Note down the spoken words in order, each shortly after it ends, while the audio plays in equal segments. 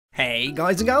Hey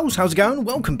guys and girls, how's it going?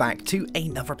 Welcome back to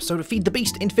another episode of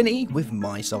FTB Infinity with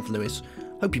myself, Lewis.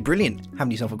 Hope you're brilliant, having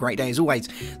yourself a great day as always.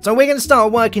 So we're going to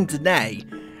start working today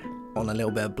on a little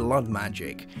bit of blood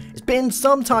magic. It's been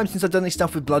some time since I've done this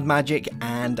stuff with blood magic,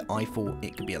 and I thought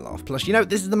it could be a laugh. Plus, you know,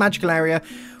 this is the magical area.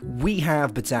 We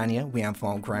have Britannia, we have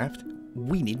Farmcraft,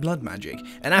 we need blood magic.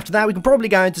 And after that, we can probably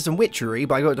go into some witchery,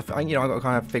 but I got to, you know, I got to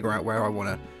kind of figure out where I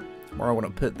want to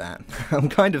put that. I'm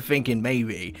kind of thinking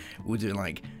maybe we'll do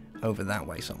like over that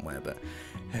way somewhere, but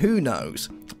who knows.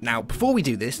 Now, before we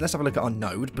do this, let's have a look at our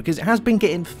node, because it has been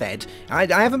getting fed. I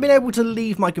haven't been able to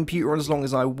leave my computer on as long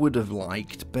as I would have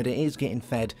liked, but it is getting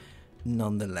fed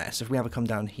nonetheless. If we have a come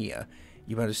down here,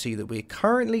 you're able to see that we're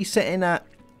currently sitting at,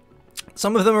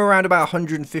 some of them are around about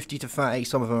 150 to 30,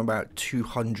 some of them are about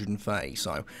 230,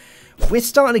 so we're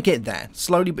starting to get there,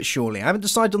 slowly but surely. I haven't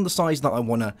decided on the size that I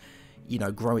want to, you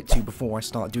know, grow it to before I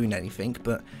start doing anything,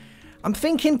 but I'm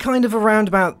thinking kind of around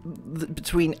about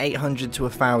between 800 to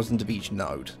 1,000 of each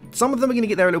node. Some of them are going to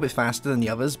get there a little bit faster than the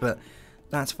others, but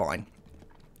that's fine.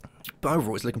 But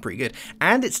overall, it's looking pretty good.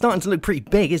 And it's starting to look pretty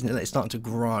big, isn't it? It's starting to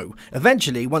grow.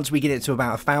 Eventually, once we get it to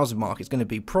about 1,000 mark, it's going to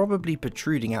be probably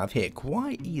protruding out of here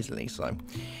quite easily. So,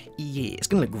 yeah, it's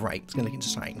going to look great. It's going to look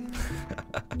insane.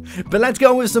 But let's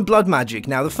go on with some blood magic.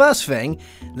 Now, the first thing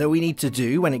that we need to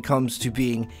do when it comes to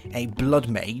being a blood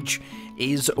mage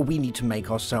is we need to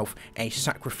make ourselves a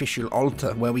sacrificial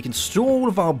altar where we can store all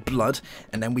of our blood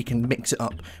and then we can mix it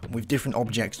up with different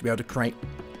objects to be able to create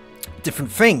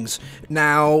different things.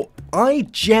 Now, I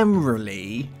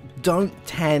generally don't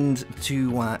tend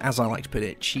to, as I like to put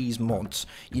it, cheese mods.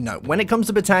 You know, when it comes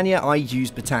to Britannia, I use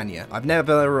Britannia. I've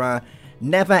never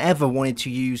ever wanted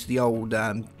to use the old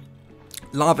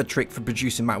lava trick for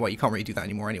producing well, you can't really do that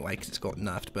anymore anyway because it's got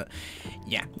nerfed, but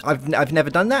yeah, I've never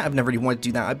done that. I've never really wanted to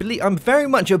do that. I'm very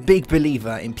much a big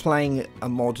believer in playing a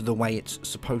mod the way it's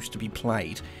supposed to be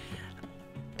played,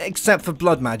 except for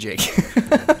blood magic.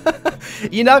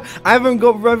 You know, I haven't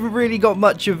really got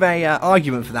much of a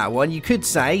argument for that one. You could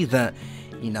say that,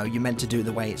 you know, you're meant to do it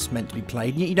the way it's meant to be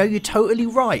played. You know, you're totally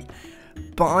right.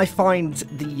 But I find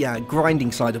the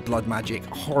grinding side of blood magic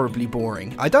horribly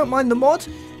boring. I don't mind the mod,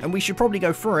 and we should probably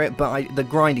go through it, but the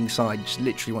grinding side just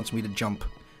literally wants me to jump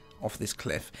off this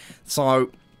cliff.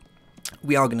 So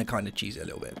we are going to kind of cheese it a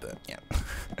little bit, but yeah.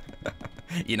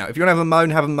 You know, if you want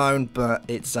to have a moan, but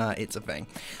it's a thing.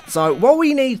 So what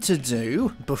we need to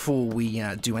do before we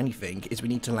do anything is we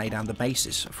need to lay down the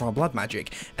basis for our blood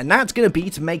magic, and that's going to be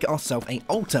to make ourselves an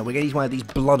altar. We're going to use one of these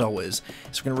blood altars.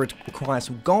 So we're going to require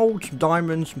some gold, some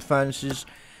diamonds, some furnaces,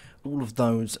 all of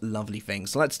those lovely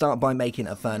things. So let's start by making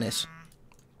a furnace.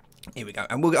 Here we go,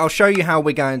 and I'll show you how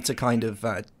we're going to kind of,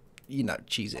 you know,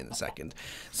 cheese it in a second.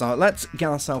 So let's get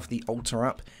ourselves the altar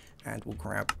up, and we'll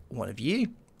grab one of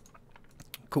you.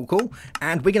 Cool.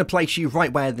 And we're going to place you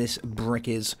right where this brick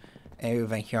is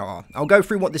over here. I'll go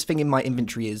through what this thing in my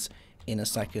inventory is in a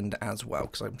second as well,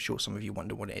 because I'm sure some of you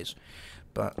wonder what it is.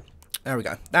 But there we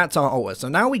go. That's our altar. So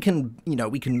now we can, you know,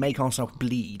 we can make ourselves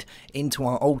bleed into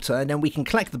our altar, and then we can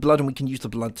collect the blood, and we can use the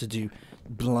blood to do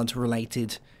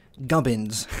blood-related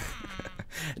gubbins.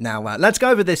 Now, let's go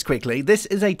over this quickly. This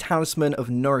is a talisman of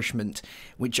nourishment,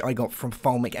 which I got from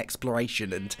Thalmic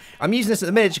Exploration, and I'm using this at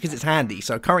the minute because it's handy.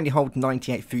 So I currently hold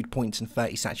 98 food points and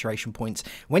 30 saturation points.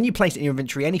 When you place it in your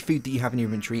inventory, any food that you have in your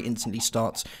inventory instantly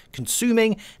starts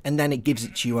consuming, and then it gives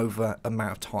it to you over a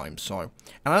amount of time. So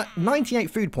 98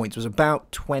 food points was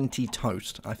about 20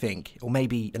 toast, I think, or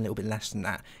maybe a little bit less than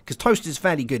that, because toast is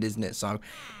fairly good, isn't it? So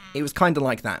it was kind of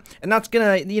like that. And that's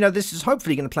going to, you know, this is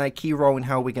hopefully going to play a key role in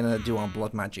how we're going to do our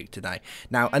blood magic today.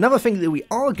 Now, another thing that we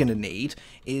are going to need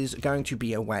is going to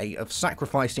be a way of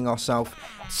sacrificing ourselves.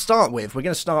 To start with, we're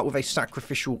going to start with a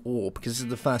sacrificial orb, because this is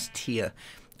the first tier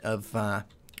of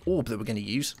orb that we're going to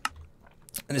use.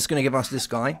 And it's going to give us this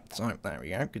guy. So, there we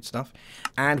go. Good stuff.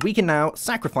 And we can now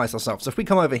sacrifice ourselves. So if we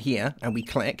come over here and we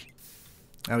click,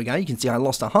 there we go. You can see I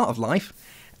lost a heart of life,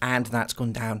 and that's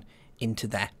gone down into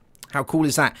there. How cool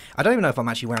is that? I don't even know if I'm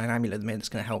actually wearing an amulet at the minute that's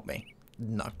going to help me.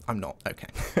 No, I'm not.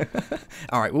 Okay.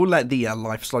 Alright, we'll let the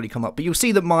life slowly come up. But you'll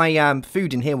see that my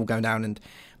food in here will go down, and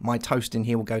my toast in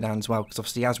here will go down as well. Because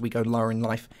obviously as we go lower in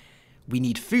life, we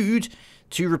need food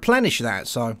to replenish that.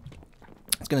 So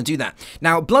it's going to do that.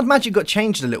 Now, blood magic got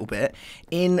changed a little bit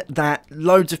in that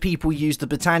loads of people used the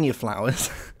Britannia flowers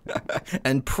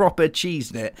and proper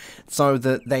cheesed it so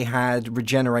that they had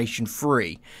regeneration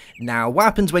free. Now, what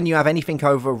happens when you have anything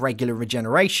over regular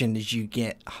regeneration is you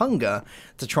get hunger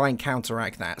to try and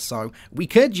counteract that. So we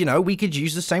could, you know, we could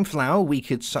use the same flower, we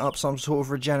could set up some sort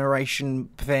of regeneration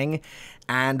thing,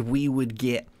 and we would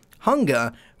get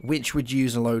hunger, which would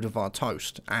use a load of our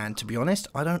toast. And to be honest,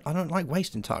 I don't like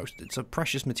wasting toast. It's a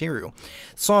precious material.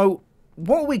 So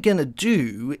what we're going to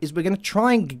do is we're going to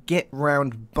try and get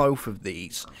around both of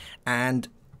these. And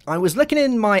I was looking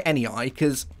in my NEI,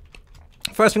 because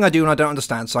first thing I do when I don't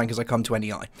understand something is I come to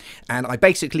NEI, and I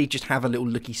basically just have a little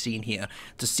looky-see in here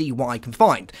to see what I can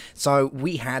find. So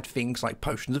we had things like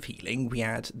potions of healing, we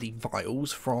had the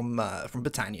vials from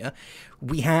Britannia,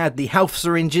 we had the health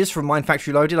syringes from Mine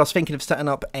Factory Loaded. I was thinking of setting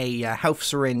up a health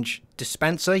syringe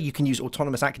dispenser. You can use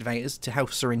autonomous activators to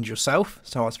health syringe yourself,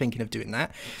 so I was thinking of doing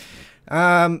that.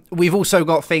 We've also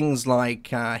got things like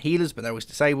healers, but they're always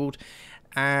disabled.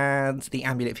 And the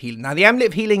Amulet of Healing. Now, the Amulet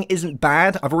of Healing isn't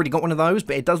bad. I've already got one of those,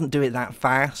 but it doesn't do it that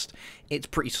fast. It's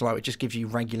pretty slow. It just gives you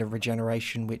regular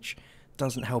regeneration, which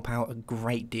doesn't help out a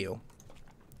great deal.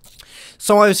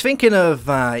 So I was thinking of,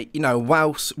 you know,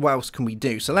 what else can we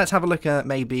do? So let's have a look at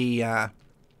maybe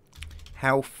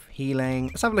health, healing.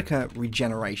 Let's have a look at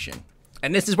regeneration.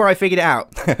 And this is where I figured it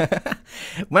out.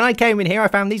 When I came in here, I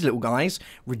found these little guys,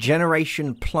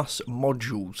 Regeneration Plus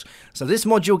modules. So this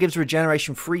module gives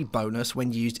regeneration free bonus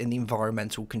when used in the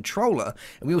environmental controller.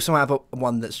 And we also have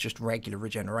one that's just regular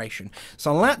regeneration.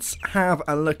 So let's have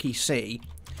a looky-see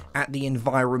at the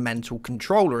environmental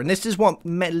controller, and this is what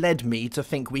led me to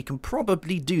think we can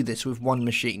probably do this with one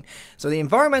machine. So the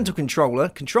environmental controller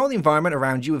control the environment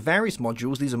around you with various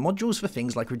modules. These are modules for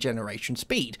things like regeneration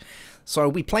speed. So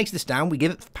we place this down, we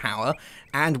give it power,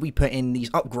 and we put in these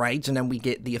upgrades, and then we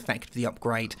get the effect of the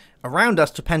upgrade around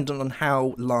us depending on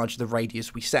how large the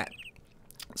radius we set.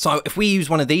 So if we use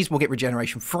one of these, we'll get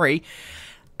regeneration free.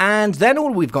 And then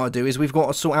all we've got to do is we've got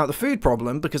to sort out the food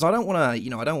problem, because I don't want to, you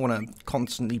know, I don't want to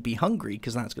constantly be hungry,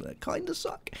 because that's going to kind of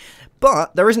suck.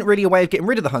 But there isn't really a way of getting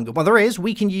rid of the hunger. Well, there is.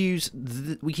 We can use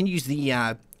the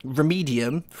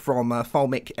Remedium from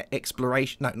Fulmic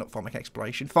Exploration. No, not Fulmic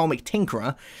Exploration. Fulmic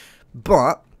Tinkerer.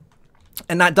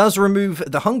 And that does remove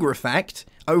the hunger effect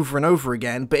over and over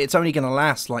again, but it's only going to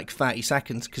last like 30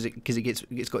 seconds because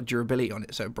it's got durability on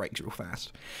it, so it breaks real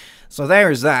fast. So there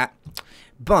is that.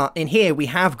 But in here we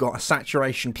have got a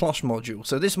Saturation Plus module.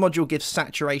 So this module gives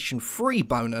saturation free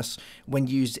bonus when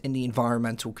used in the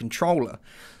environmental controller.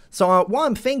 So what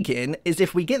I'm thinking is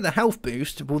if we get the health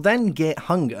boost, we'll then get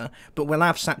hunger, but we'll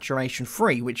have saturation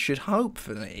free, which should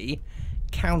hopefully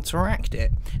counteract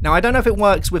it. Now, I don't know if it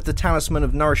works with the Talisman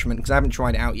of Nourishment, because I haven't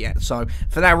tried it out yet. So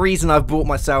for that reason, I've bought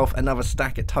myself another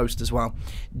stack of toast as well,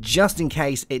 just in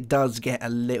case it does get a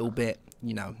little bit,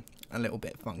 you know, a little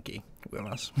bit funky with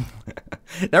us.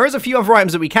 There is a few other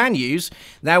items that we can use.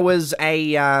 There was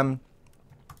a, I'm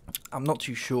not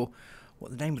too sure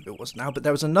what the name of it was now, but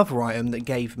there was another item that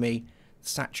gave me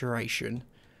saturation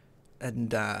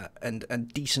and a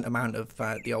decent amount of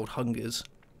the old hungers.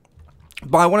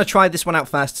 But I want to try this one out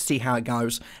first to see how it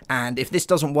goes, and if this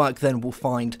doesn't work, then we'll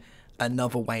find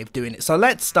another way of doing it. So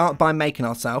let's start by making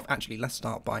ourselves, actually let's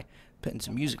start by putting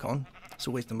some music on. It's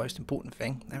always the most important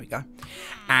thing. There we go.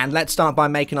 And let's start by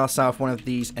making ourselves one of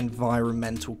these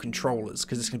environmental controllers,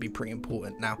 because it's going to be pretty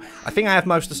important. Now, I think I have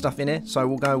most of the stuff in it, so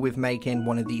we'll go with making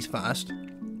one of these first.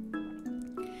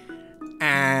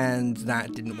 And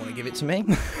that didn't want to give it to me.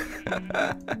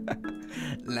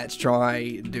 Let's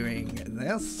try doing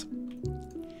this.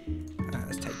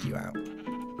 Let's take you out.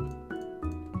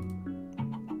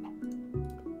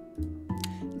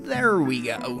 There we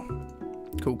go.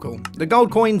 Cool, cool. The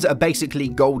gold coins are basically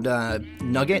gold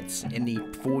nuggets in the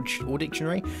Forge or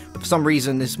dictionary, but for some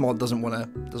reason this mod doesn't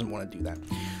want to do that.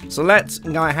 So let's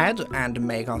go ahead and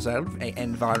make ourselves an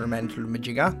environmental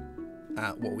majigger.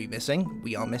 What are we missing?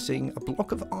 We are missing a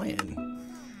block of iron.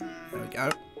 There we go.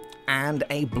 And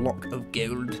a block of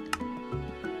gold.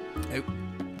 Oh,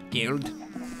 gold.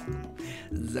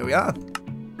 There we are.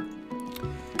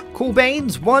 Cool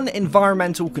beans, one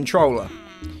environmental controller.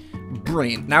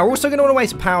 Brilliant. Now, we're also going to want a way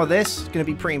to power this. It's going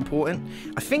to be pretty important.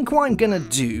 I think what I'm going to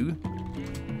do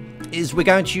is we're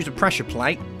going to use a pressure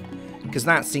plate, because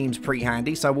that seems pretty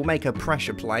handy. So we'll make a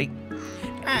pressure plate.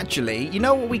 Actually, you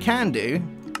know what we can do,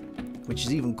 which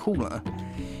is even cooler,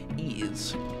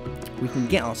 is we can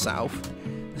get ourselves,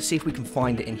 let's see if we can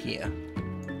find it in here.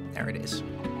 There it is.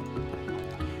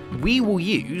 We will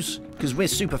use, because we're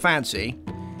super fancy,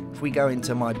 if we go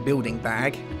into my building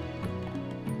bag,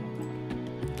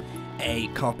 a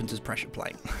carpenter's pressure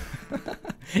plate.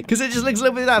 Because it just looks a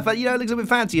little bit that, you know, it looks a bit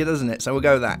fancier, doesn't it? So we'll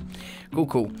go with that. Cool,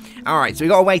 cool. Alright, so we've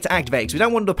got a way to activate it, because we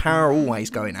don't want the power always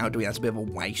going out, do we? That's a bit of a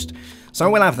waste. So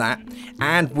we'll have that.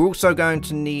 And we're also going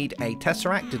to need a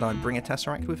Tesseract. Did I bring a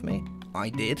Tesseract with me? I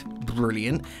did.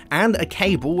 Brilliant. And a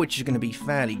cable, which is going to be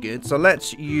fairly good. So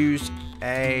let's use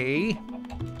a...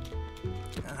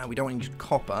 we don't want to use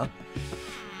copper.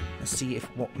 Let's see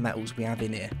what metals we have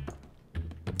in here.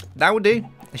 That will do.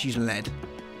 Let's use lead.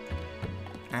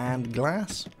 And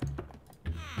glass.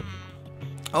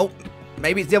 Oh,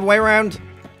 maybe it's the other way around.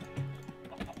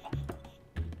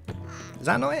 Is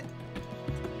that not it?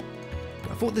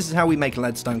 I thought this is how we make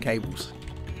leadstone cables.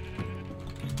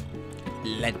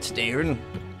 Leadstone.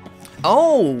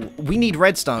 Oh, we need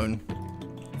redstone.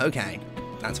 Okay,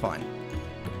 that's fine.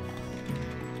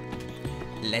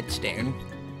 Leadstone.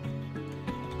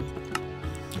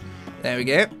 There we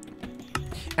go.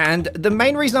 And the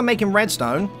main reason I'm making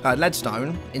leadstone,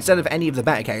 instead of any of the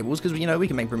better cables, because, you know, we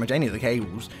can make pretty much any of the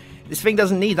cables, this thing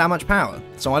doesn't need that much power.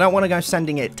 So I don't want to go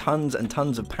sending it tons and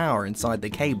tons of power inside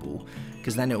the cable,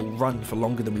 because then it'll run for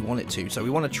longer than we want it to. So we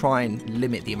want to try and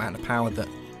limit the amount of power that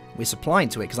we're supplying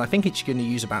to it, because I think it's going to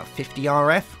use about 50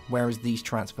 RF, whereas these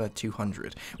transfer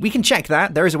 200. We can check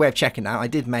that. There is a way of checking that. I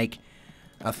did make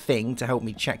a thing to help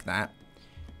me check that.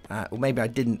 Or maybe I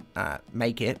didn't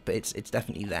make it, but it's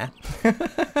definitely there.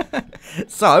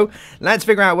 So, let's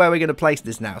figure out where we're going to place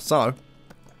this now. So,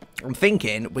 I'm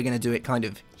thinking we're going to do it kind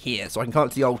of here. So I can come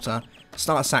up to the altar,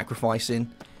 start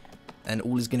sacrificing, and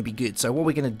all is going to be good. So what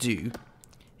we're going to do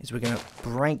is we're going to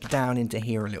break down into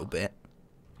here a little bit.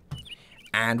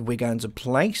 And we're going to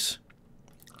place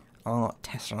our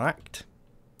tesseract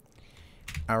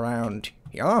around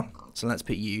here. So let's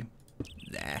put you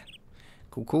there.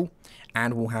 Cool, cool.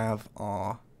 And we'll have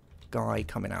our guy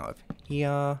coming out of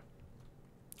here.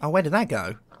 Oh, where did that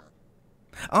go?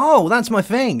 Oh, that's my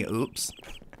thing. Oops.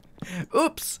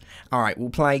 Oops. Alright, we'll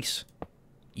place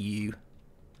you.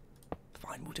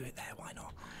 Fine, we'll do it there. Why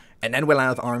not? And then we'll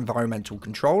have our environmental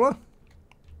controller.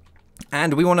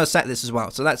 And we want to set this as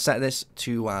well. So let's set this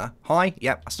to high.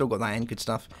 Yep, I still got that in. Good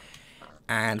stuff.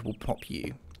 And we'll pop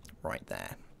you right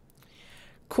there.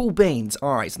 Cool beans.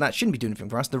 Alright, so that shouldn't be doing anything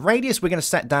for us. The radius we're going to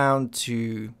set down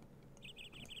to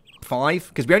 5.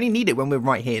 Because we only need it when we're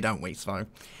right here, don't we? So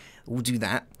we'll do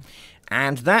that.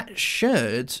 And that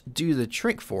should do the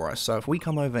trick for us. So if we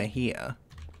come over here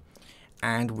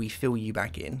and we fill you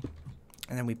back in.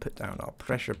 And then we put down our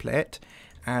pressure plate.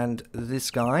 And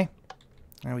this guy.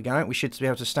 There we go. We should be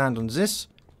able to stand on this.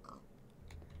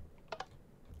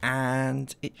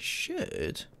 And it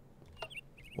should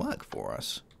work for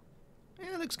us.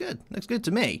 Yeah, looks good. Looks good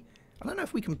to me. I don't know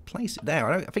if we can place it there.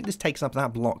 I think this takes up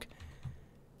that block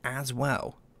as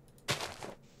well.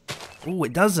 Oh,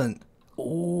 it doesn't.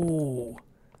 Oh.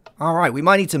 Alright, we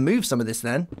might need to move some of this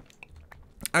then.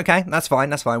 Okay, that's fine.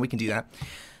 That's fine. We can do that.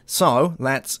 So,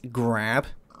 let's grab...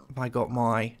 Have I got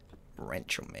my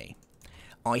wrench on me?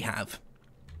 I have.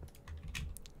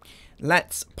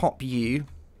 Let's pop you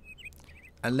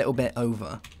a little bit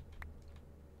over.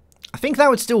 I think that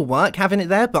would still work, having it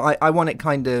there, but I want it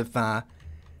kind of... I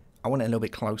want it a little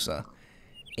bit closer,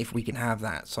 if we can have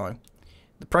that. So,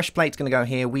 the pressure plate's going to go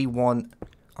here. We want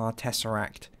our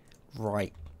tesseract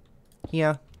right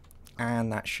here,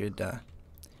 and that should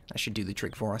do the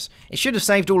trick for us. It should have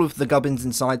saved all of the gubbins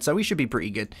inside, so we should be pretty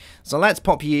good. So, let's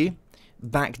pop you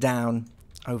back down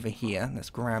over here. Let's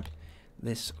grab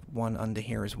this one under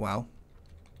here as well.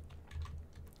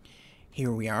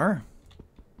 Here we are.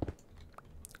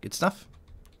 Good stuff.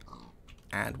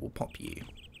 And we'll pop you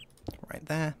right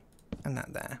there, and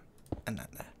that there, and that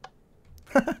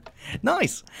there.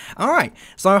 Nice. Alright,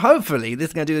 so hopefully this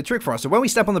is going to do the trick for us. So when we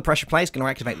step on the pressure plate, it's going to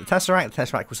activate the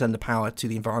tesseract will send the power to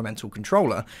the environmental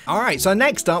controller. Alright, so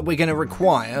next up we're going to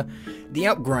require the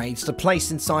upgrades to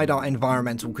place inside our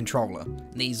environmental controller.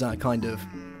 These are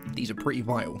pretty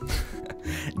vital.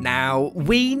 Now,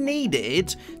 we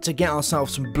needed to get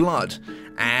ourselves some blood,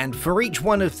 and for each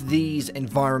one of these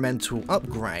environmental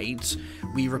upgrades,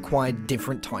 we required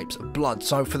different types of blood.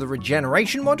 So for the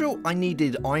regeneration module, I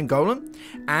needed Iron Golem,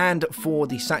 and for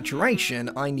the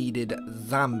saturation, I needed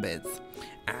Zambith.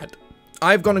 And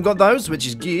I've gone and got those, which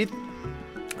is good.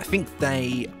 I think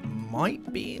they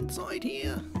might be inside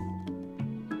here.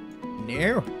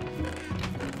 No.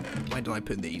 Where did I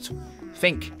put these?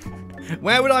 Think.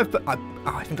 Where would I put...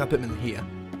 I think I put them in here.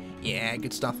 Yeah,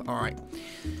 good stuff. Alright.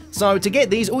 So, to get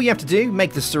these, all you have to do,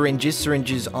 make the syringes.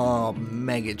 Syringes are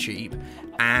mega cheap.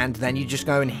 And then you just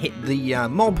go and hit the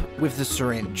mob with the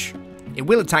syringe. It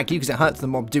will attack you because it hurts the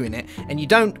mob doing it. And you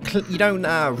don't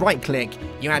right-click,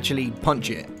 you actually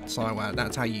punch it. So,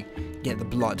 that's how you get the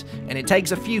blood. And it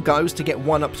takes a few goes to get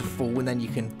one up to full, and then you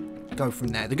can go from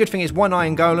there. The good thing is one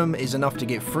Iron Golem is enough to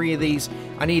get 3 of these.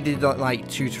 I needed like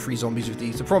 2 to 3 zombies with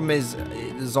these. The problem is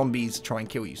the zombies try and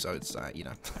kill you, so it's you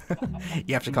know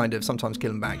you have to kind of sometimes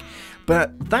kill them back.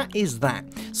 But that is that.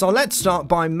 So let's start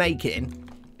by making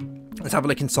Let's have a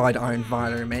look inside our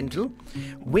environmental.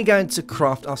 We're going to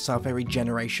craft ourselves a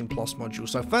regeneration plus module.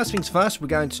 So first things first, we're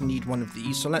going to need one of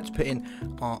these. So let's put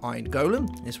in our iron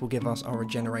golem. This will give us our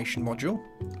regeneration module.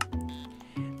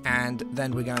 And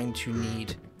then we're going to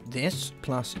need this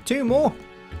plus 2 more.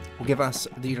 Will give us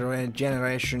the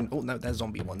regeneration. Oh no, they're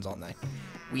zombie ones, aren't they?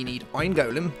 We need iron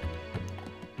golem.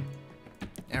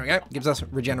 There we go. Gives us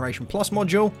regeneration plus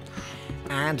module.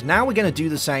 And now we're going to do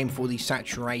the same for the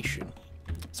saturation.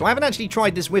 So I haven't actually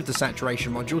tried this with the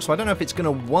saturation module, so I don't know if it's going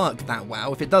to work that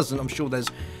well. If it doesn't, I'm sure there's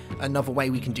another way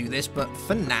we can do this. But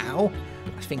for now,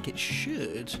 I think it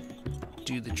should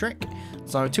do the trick.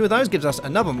 So 2 of those gives us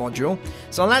another module.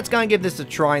 So let's go and give this a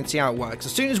try and see how it works.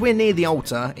 As soon as we're near the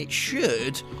altar, it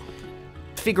should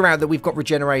figure out that we've got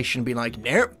regeneration and be like,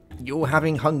 nope, you're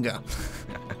having hunger.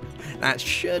 That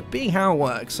should be how it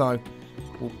works. So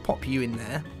we'll pop you in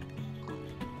there.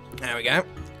 There we go.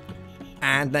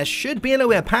 And there should be a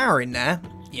little bit of power in there.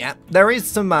 Yeah, there is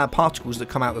some particles that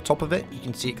come out the top of it. You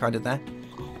can see it kind of there.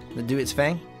 That do its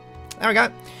thing. There we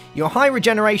go. Your high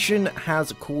regeneration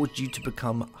has caused you to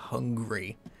become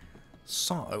hungry.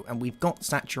 So, and we've got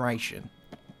saturation.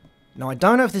 Now, I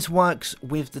don't know if this works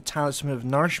with the Talisman of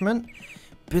Nourishment,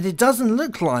 but it doesn't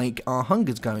look like our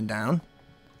hunger's going down,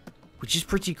 which is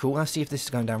pretty cool. Let's see if this is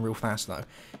going down real fast, though.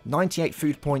 98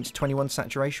 food points, 21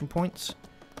 saturation points.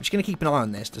 I'm just going to keep an eye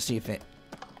on this to see if it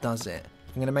does it.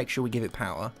 I'm going to make sure we give it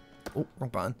power. Oh, wrong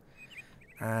button.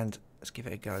 And let's give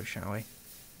it a go, shall we?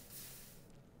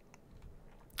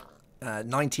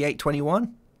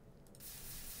 98.21.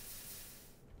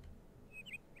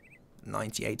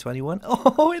 98.21.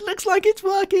 Oh, it looks like it's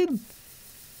working.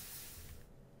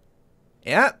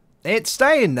 Yeah, it's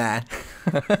staying there.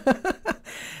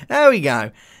 There we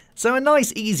go. So a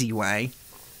nice, easy way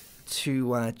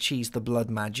to cheese the blood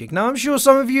magic. Now, I'm sure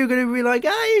some of you are going to be like,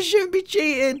 ah, you shouldn't be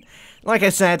cheating. Like I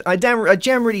said, I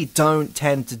generally don't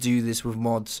tend to do this with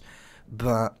mods,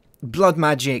 but blood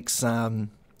magic's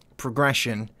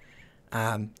progression,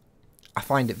 I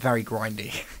find it very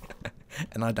grindy.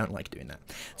 And I don't like doing that.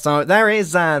 So there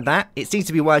is that. It seems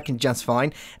to be working just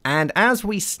fine. And as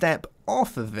we step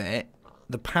off of it,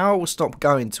 the power will stop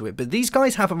going to it. But these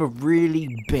guys have a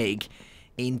really big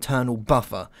internal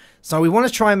buffer. So we want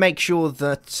to try and make sure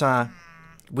that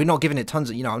we're not giving it tons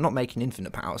of, I'm not making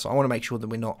infinite power. So I want to make sure that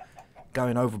we're not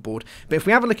going overboard. But if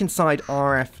we have a look inside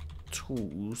RF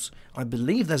tools, I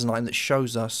believe there's an item that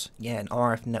shows us, yeah, an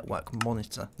RF network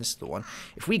monitor. This is the one.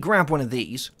 If we grab one of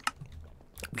these,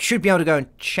 we should be able to go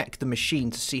and check the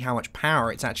machine to see how much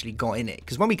power it's actually got in it.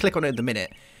 Because when we click on it at the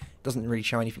minute, it doesn't really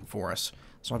show anything for us.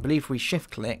 So I believe if we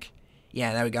shift click,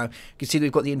 yeah, there we go. You can see that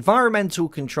we've got the environmental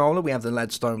controller, we have the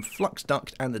leadstone flux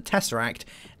duct and the tesseract.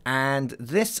 And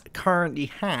this currently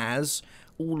has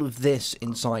all of this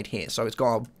inside here. So it's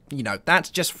got, that's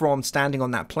just from standing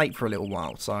on that plate for a little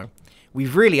while. So we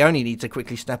really only need to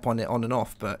quickly step on it on and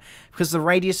off. But because the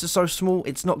radius is so small,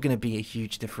 it's not going to be a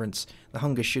huge difference. The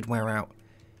hunger should wear out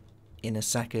in a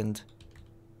second.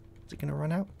 Is it going to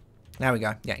run out? There we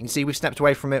go. Yeah, you can see we've stepped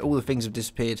away from it. All the things have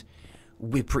disappeared.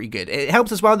 We're pretty good. It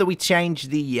helps as well that we changed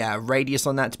the radius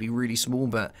on that to be really small,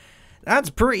 but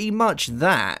that's pretty much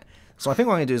that. So I think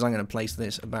what I'm going to do is I'm going to place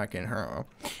this back in here.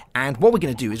 And what we're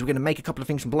going to do is we're going to make a couple of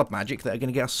things from blood magic that are going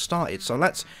to get us started. So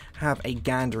let's have a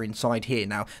gander inside here.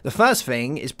 Now, the first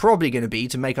thing is probably going to be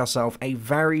to make ourselves a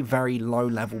very, very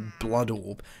low-level blood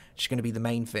orb, which is going to be the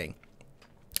main thing.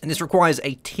 And this requires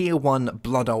a tier 1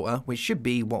 blood altar, which should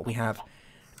be what we have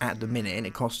at the minute, and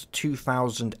it costs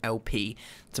 2,000 LP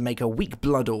to make a weak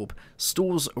blood orb.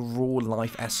 Stores raw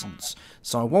life essence.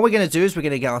 So what we're going to do is we're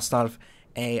going to get ourselves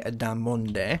a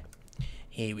diamond.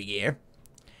 Here we go.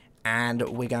 And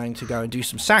we're going to go and do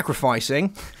some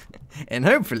sacrificing. And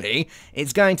hopefully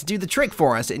it's going to do the trick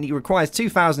for us. And it requires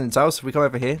 2,000 in total. So if we go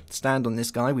over here, stand on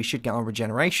this guy, we should get our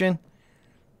regeneration.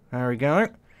 There we go.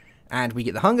 And we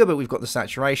get the hunger, but we've got the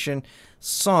saturation.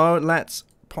 So let's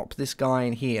pop this guy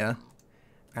in here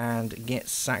and get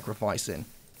sacrificing.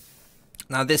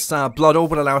 Now this blood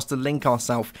orb will allow us to link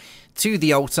ourselves to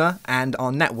the altar and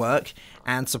our network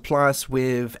and supply us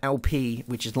with LP,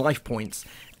 which is life points,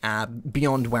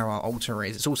 beyond where our altar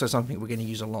is. It's also something we're going to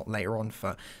use a lot later on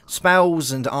for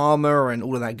spells and armor and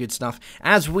all of that good stuff.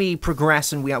 As we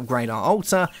progress and we upgrade our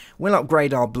altar, we'll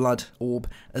upgrade our blood orb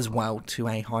as well to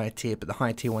a higher tier, but the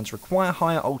higher tier ones require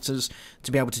higher altars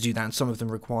to be able to do that, and some of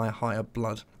them require higher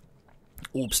blood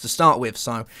orbs to start with.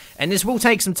 So, and this will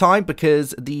take some time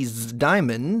because these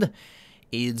diamond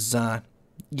is at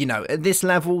this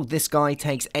level, this guy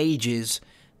takes ages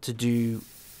to do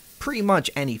pretty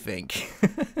much anything.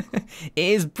 It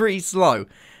is pretty slow,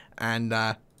 and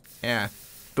yeah,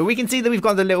 but But we can see that we've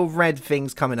got the little red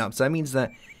things coming up. So that means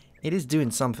that it is doing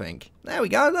something. There we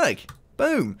go, look.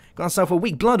 Boom. Got ourselves a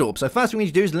weak blood orb. So first thing we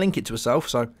need to do is link it to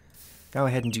ourselves. So go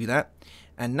ahead and do that.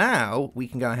 And now we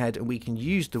can go ahead and we can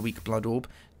use the weak blood orb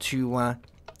to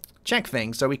check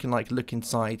things. So we can like look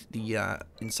inside the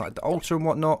altar and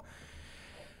whatnot.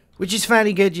 Which is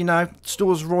fairly good, you know.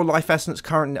 Stores raw life essence.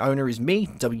 Current owner is me,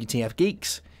 WTF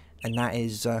Geeks. And that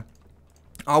is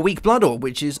our weak blood orb,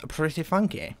 which is pretty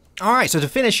funky. Alright, so to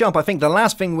finish up, I think the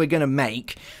last thing we're going to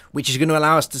make, which is going to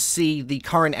allow us to see the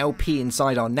current LP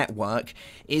inside our network,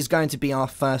 is going to be our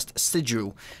first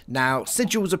sigil. Now,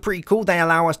 sigils are pretty cool. They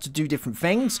allow us to do different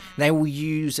things. They will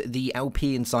use the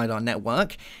LP inside our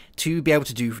network to be able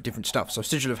to do different stuff. So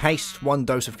sigil of haste, 1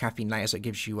 dose of caffeine layer, so it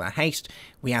gives you haste.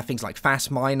 We have things like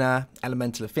fast miner,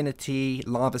 elemental affinity,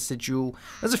 lava sigil.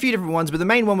 There's a few different ones, but the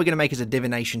main one we're going to make is a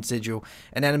divination sigil,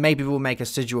 and then maybe we'll make a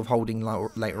sigil of holding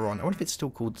later on. I wonder if it's still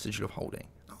called sigil of holding.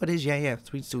 Oh, it is, yeah, so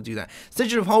we can still do that.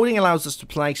 Sigil of holding allows us to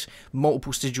place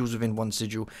multiple sigils within one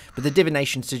sigil, but the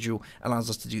divination sigil allows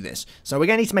us to do this. So we're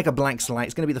going to need to make a blank slate.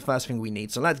 It's going to be the first thing we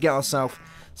need. So let's get ourselves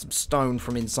some stone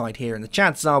from inside here, and the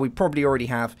chances are we probably already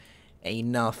have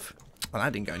enough. Well,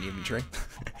 that didn't go in the inventory.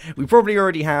 We probably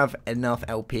already have enough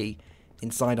LP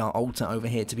inside our altar over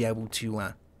here to be able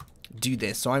to do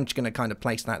this. So I'm just going to kind of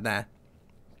place that there.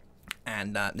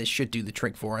 And this should do the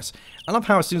trick for us. I love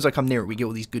how as soon as I come near it, we get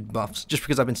all these good buffs. Just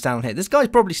because I've been standing here. This guy's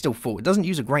probably still full. It doesn't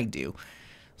use a great deal.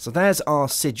 So there's our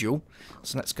sigil.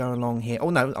 So let's go along here. Oh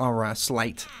no, our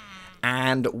slate.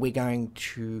 And we're going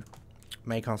to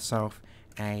make ourselves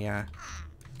a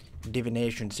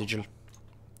divination sigil.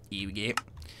 Here we go.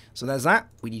 So there's that.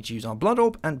 We need to use our blood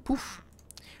orb and poof.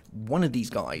 One of these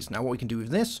guys. Now what we can do with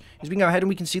this is we can go ahead and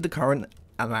we can see the current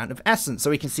amount of essence.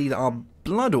 So we can see that our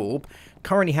blood orb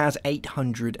currently has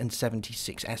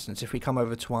 876 essence. If we come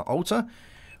over to our altar,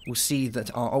 we'll see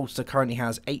that our altar currently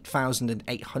has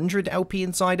 8,800 LP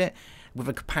inside it with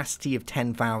a capacity of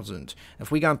 10,000.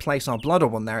 If we go and place our blood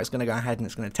orb on there, it's going to go ahead and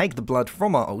it's going to take the blood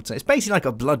from our altar. It's basically like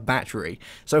a blood battery.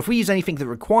 So if we use anything that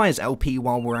requires LP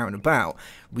while we're out and about,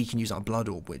 we can use our blood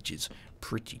orb, which is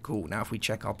pretty cool. Now if we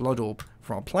check our blood orb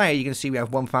for our player, you're going to see we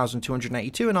have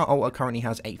 1,282 and our altar currently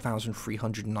has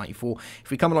 8,394.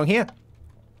 If we come along here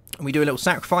and we do a little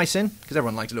sacrificing, because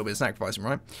everyone likes a little bit of sacrificing,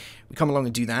 right? We come along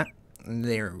and do that. And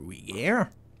there we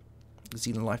are.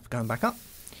 See the life going back up.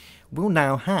 We'll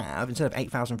now have, instead of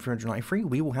 8,393,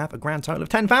 we will have a grand total of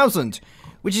 10,000,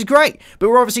 which is great. But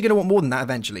we're obviously going to want more than that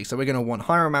eventually. So we're going to want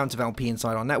higher amounts of LP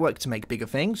inside our network to make bigger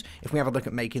things. If we have a look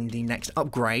at making the next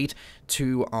upgrade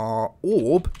to our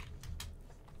orb,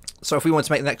 so if we want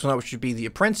to make the next one up, which would be the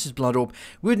Apprentice's Blood Orb,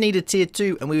 we would need a tier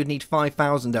 2 and we would need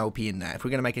 5,000 LP in there. If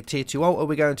we're going to make a tier 2 altar,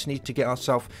 we're going to need to get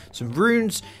ourselves some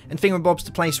runes and thingamabobs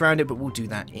to place around it, but we'll do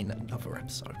that in another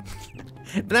episode.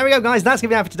 But there we go, guys. That's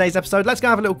going to be it for today's episode. Let's go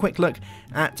have a little quick look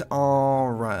at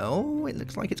our... Oh, it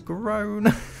looks like it's grown.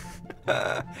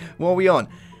 What are we on?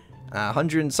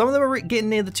 100. Some of them are getting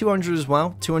near the 200 as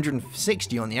well.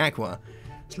 260 on the Aqua.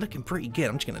 It's looking pretty good.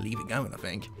 I'm just going to leave it going, I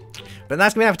think. But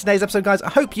that's going to be it for today's episode, guys. I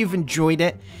hope you've enjoyed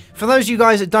it. For those of you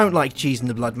guys that don't like cheese and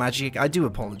the blood magic, I do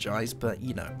apologise, but,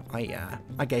 you know,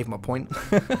 I gave my point.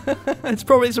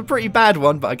 It's a pretty bad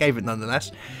one, but I gave it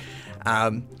nonetheless.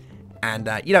 You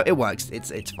know, it works.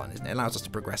 It's fun, isn't it? It allows us to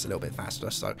progress a little bit faster.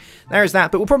 So there is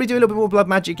that. But we'll probably do a little bit more blood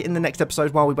magic in the next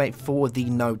episode while we wait for the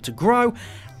node to grow.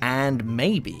 And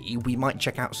maybe we might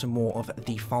check out some more of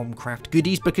the Farmcraft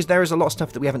goodies, because there is a lot of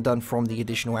stuff that we haven't done from the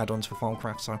additional add-ons for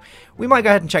Farmcraft. So we might go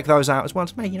ahead and check those out as well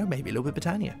as maybe, you know, maybe a little bit of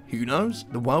Britannia. Who knows?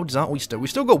 The world is our oyster. We've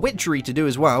still got Witchery to do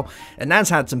as well. And Naz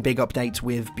had some big updates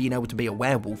with being able to be a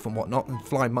werewolf and whatnot, and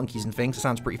flying monkeys and things. It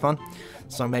sounds pretty fun.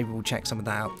 So maybe we'll check some of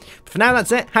that out. But for now,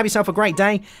 that's it. Have yourself a great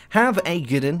day. Have a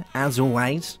good one, as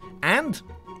always. And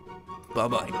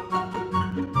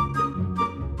bye-bye.